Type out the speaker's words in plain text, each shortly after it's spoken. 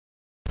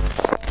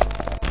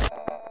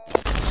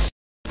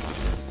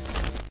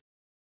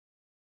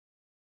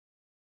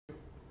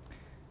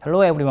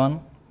Hello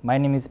everyone, my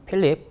name is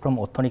Philip from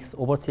Autonics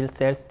Overseas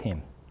Sales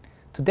Team.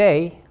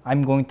 Today,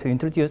 I'm going to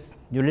introduce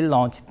newly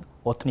launched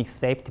Autonics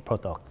safety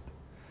products.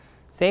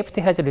 Safety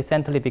has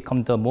recently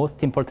become the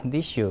most important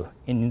issue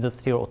in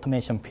industrial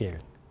automation field.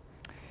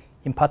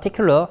 In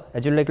particular,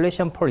 as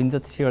regulation for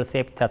industrial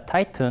safety are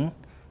tightened,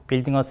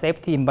 building a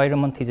safety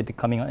environment is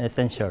becoming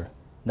essential,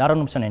 not an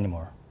option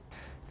anymore.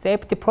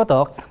 Safety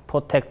products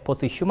protect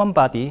both human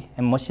body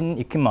and machine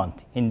equipment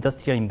in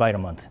industrial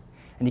environment,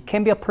 and it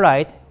can be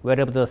applied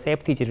wherever the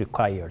safety is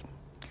required.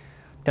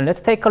 Then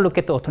let's take a look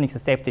at the Autonics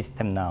safety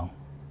system now.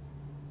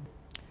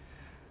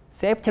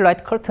 Safety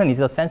light curtain is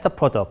a sensor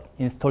product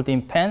installed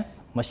in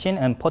fence, machine,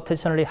 and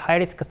potentially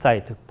high-risk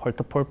site for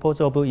the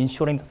purpose of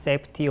ensuring the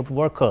safety of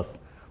workers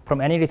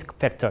from any risk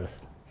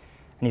factors.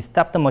 And it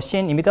stops the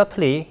machine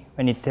immediately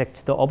when it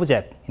detects the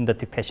object in the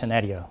detection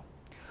area.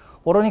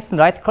 Autonics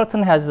light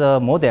curtain has a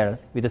model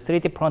with 3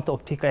 different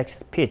optical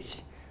axis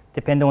pitch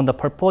depending on the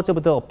purpose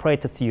of the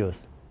operator's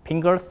use: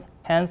 fingers,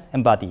 hands,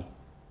 and body.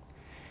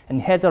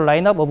 And it has a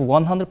lineup of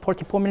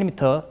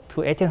 144mm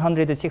to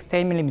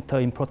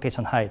 1868mm in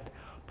protection height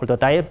for the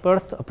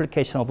diverse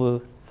application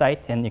of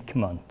site and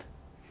equipment.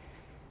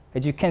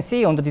 As you can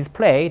see on the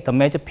display, the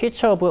major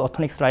feature of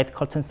Autonics light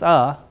curtains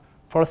are: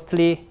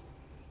 firstly,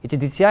 it's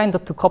designed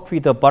to cope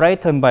with a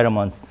variety of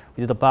environments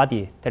with the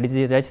body that is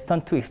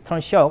resistant to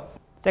external shocks.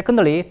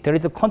 Secondly, there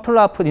is a control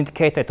output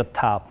indicator at the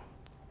top,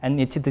 and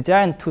it's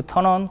designed to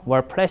turn on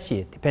or flash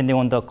depending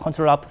on the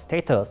control output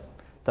status,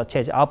 such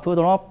as output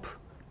on off,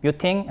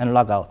 muting, and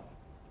logout.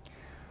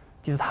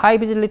 This high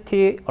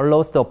visibility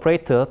allows the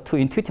operator to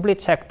intuitively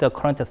check the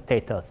current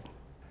status.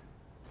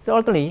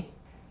 Thirdly,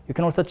 you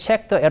can also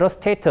check the error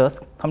status,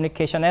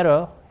 communication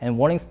error, and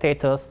warning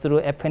status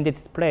through FND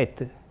display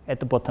at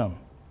the bottom.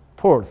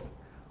 Fourth,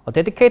 a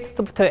dedicated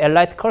software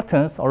light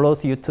curtains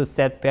allows you to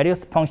set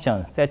various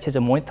functions such as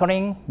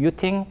monitoring,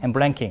 muting, and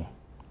blanking.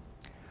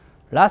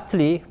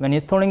 Lastly, when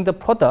installing the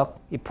product,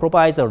 it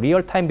provides a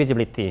real-time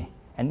visibility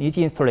and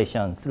easy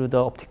installation through the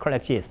optical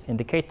axis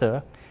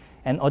indicator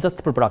and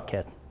adjustable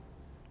bracket.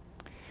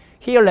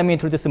 Here, let me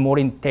introduce more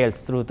in detail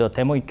through the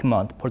demo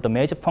equipment for the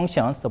major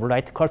functions of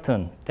light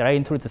curtain that I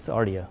introduced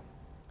earlier.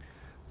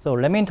 So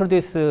let me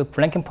introduce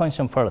blanking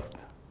function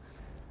first.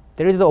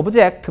 There is an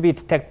object to be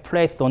detected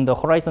placed on the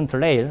horizontal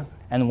rail,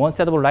 and one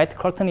set of light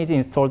curtain is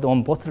installed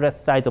on both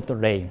sides of the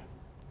rail.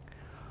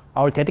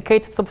 Our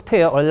dedicated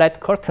software or light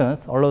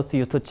curtains allows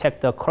you to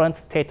check the current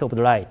state of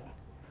the light.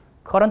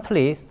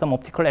 Currently, some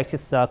optical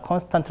axes are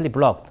constantly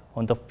blocked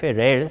on the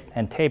rails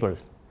and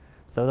tables,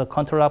 so the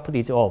control output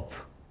is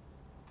off.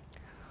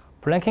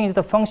 Blanking is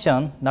the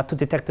function not to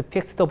detect a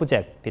fixed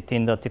object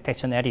between the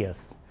detection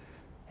areas,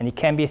 and it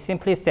can be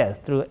simply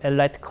set through a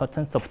light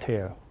curtain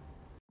software.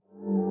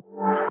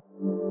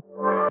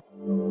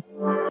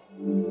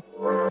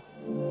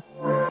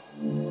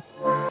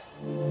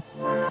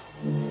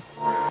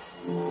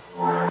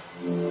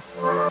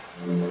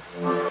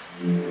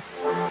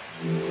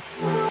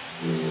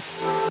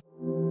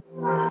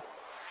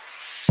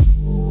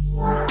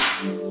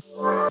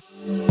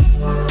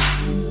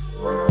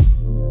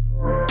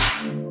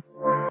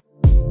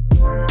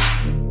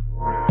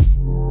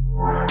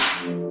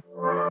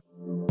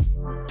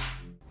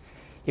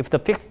 If the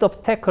fixed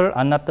obstacles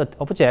are not the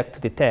object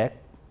to detect,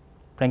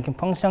 blanking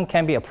function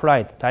can be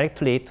applied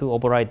directly to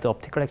override the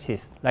optical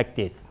axis like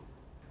this.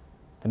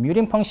 The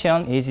muting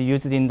function is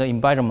used in the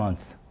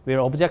environments where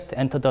objects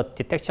enter the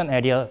detection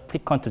area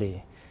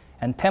frequently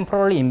and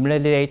temporarily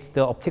invalidates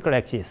the optical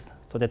axis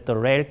so that the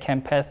rail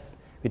can pass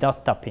without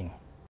stopping.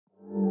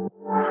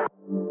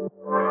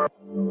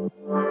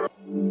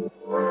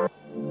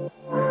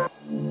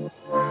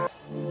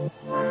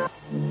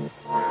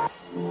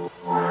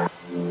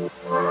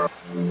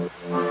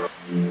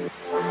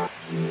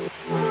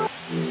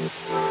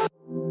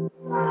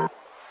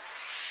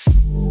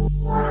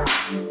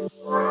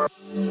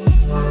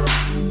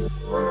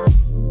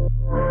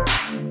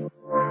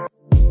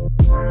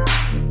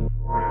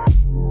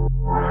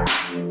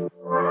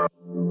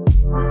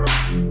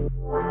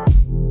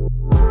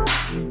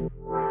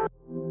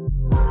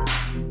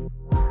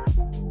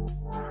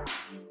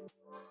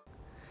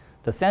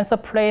 The sensor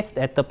placed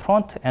at the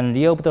front and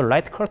rear of the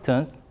light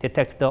curtains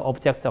detects the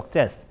object's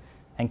access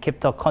and keeps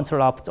the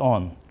control output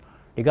on,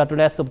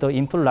 regardless of the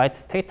input light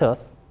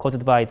status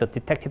caused by the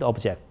detected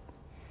object.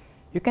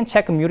 You can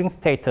check muting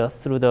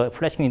status through the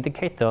flashing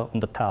indicator on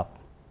the top.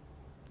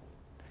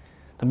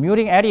 The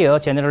muting area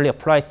generally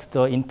applies to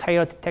the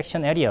entire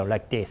detection area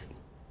like this.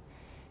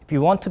 If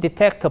you want to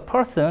detect a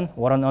person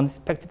or an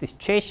unexpected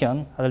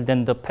situation other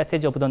than the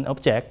passage of an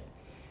object,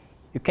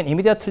 you can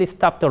immediately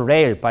stop the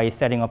rail by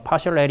setting a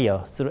partial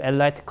area through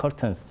light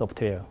curtains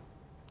software.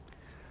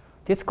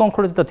 This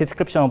concludes the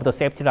description of the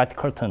safety light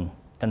curtain.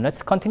 Then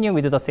let's continue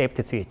with the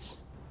safety switch.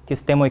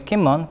 This demo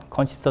equipment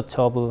consists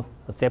of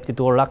a safety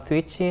door lock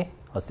switch,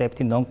 a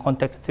safety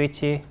non-contact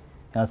switch, and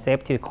a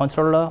safety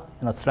controller,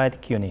 and a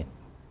slide key unit.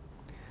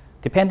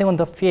 Depending on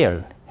the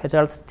field,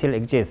 hazards still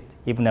exist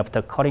even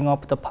after cutting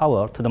off the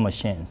power to the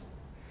machines.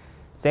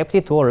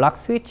 Safety door lock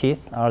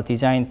switches are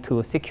designed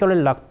to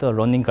securely lock the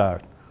running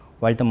guard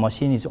while the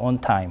machine is on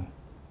time,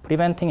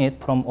 preventing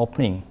it from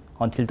opening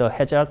until the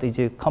hazard is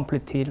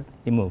completely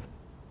removed.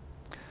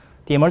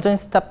 The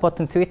emergency stop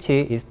button switch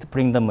is to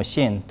bring the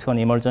machine to an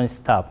emergency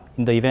stop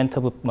in the event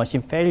of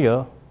machine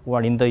failure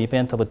or in the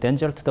event of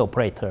danger to the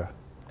operator.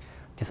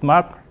 This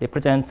mark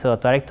represents a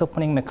direct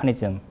opening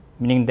mechanism,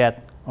 meaning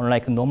that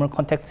unlike normal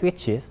contact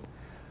switches,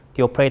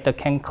 the operator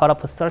can cut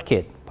off a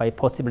circuit by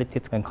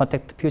possibilities when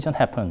contact fusion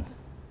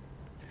happens.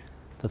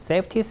 The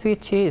safety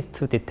switch is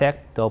to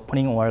detect the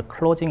opening or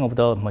closing of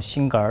the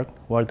machine guard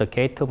or the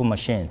gate of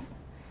machines.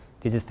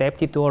 These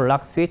safety door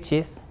lock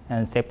switches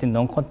and safety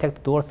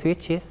non-contact door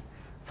switches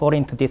fall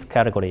into this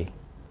category.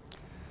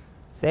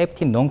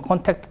 Safety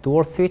non-contact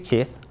door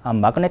switches are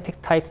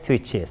magnetic type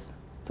switches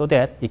so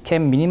that it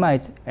can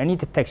minimize any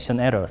detection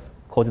errors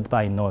caused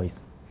by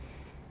noise.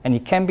 And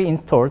it can be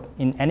installed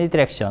in any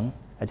direction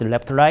as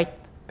left-right,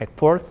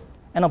 back-forth,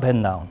 and up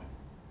and down.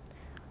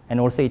 And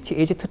also it's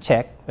easy to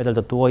check whether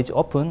the door is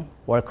open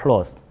or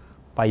closed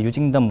by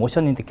using the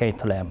motion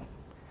indicator lamp.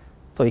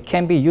 So it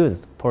can be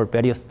used for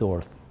various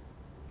doors.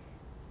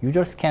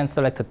 Users can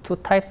select two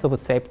types of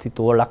safety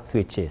door lock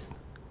switches.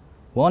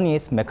 One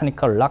is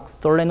mechanical lock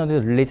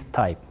solenoid release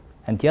type,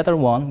 and the other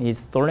one is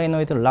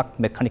solenoid lock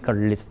mechanical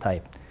release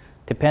type,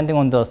 depending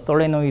on the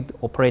solenoid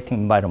operating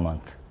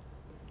environment.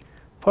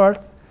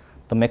 First,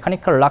 the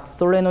mechanical lock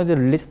solenoid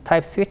release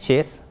type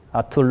switches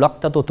are to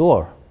lock the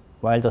door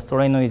while the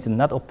solenoid is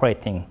not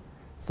operating,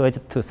 so as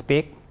to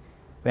speak,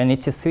 when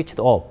it's switched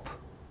off.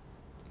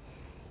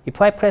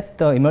 If I press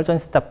the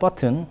emergency stop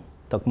button,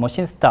 the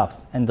machine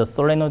stops and the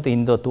solenoid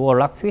in the door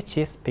lock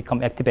switches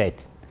become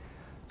activated.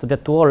 So the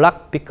door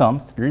lock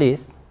becomes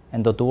released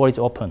and the door is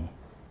open.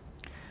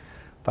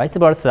 Vice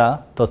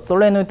versa, the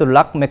solenoid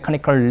lock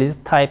mechanical release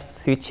type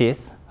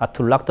switches are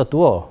to lock the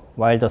door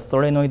while the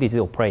solenoid is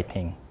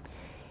operating.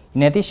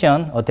 In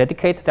addition, a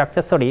dedicated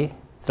accessory,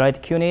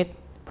 slide key unit,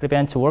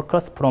 prevents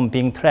workers from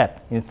being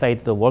trapped inside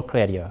the work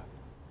area.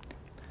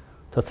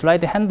 The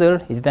slide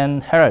handle is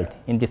then held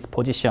in this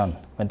position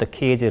when the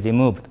key is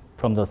removed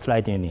from the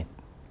slide unit.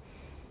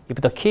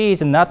 If the key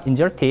is not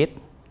inserted,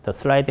 the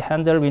slide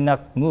handle will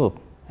not move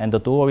and the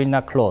door will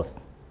not close.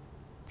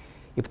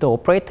 If the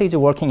operator is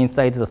working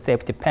inside the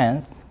safety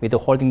fence with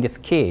holding this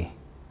key,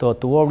 the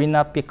door will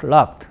not be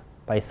locked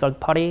by a third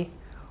party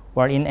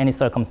or in any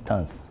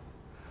circumstance,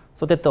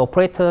 so that the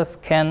operators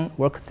can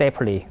work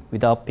safely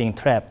without being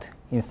trapped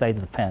inside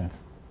the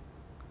fence.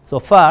 So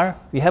far,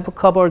 we have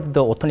covered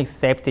the Autonics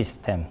safety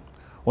system.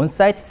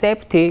 On-site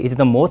safety is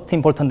the most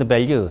important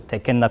value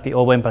that cannot be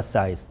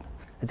overemphasized.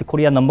 As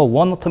Korea's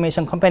 #1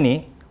 automation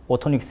company,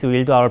 Autonics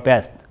will do our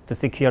best to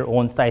secure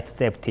on-site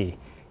safety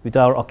with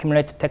our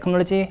accumulated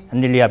technology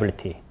and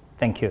reliability.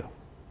 Thank you.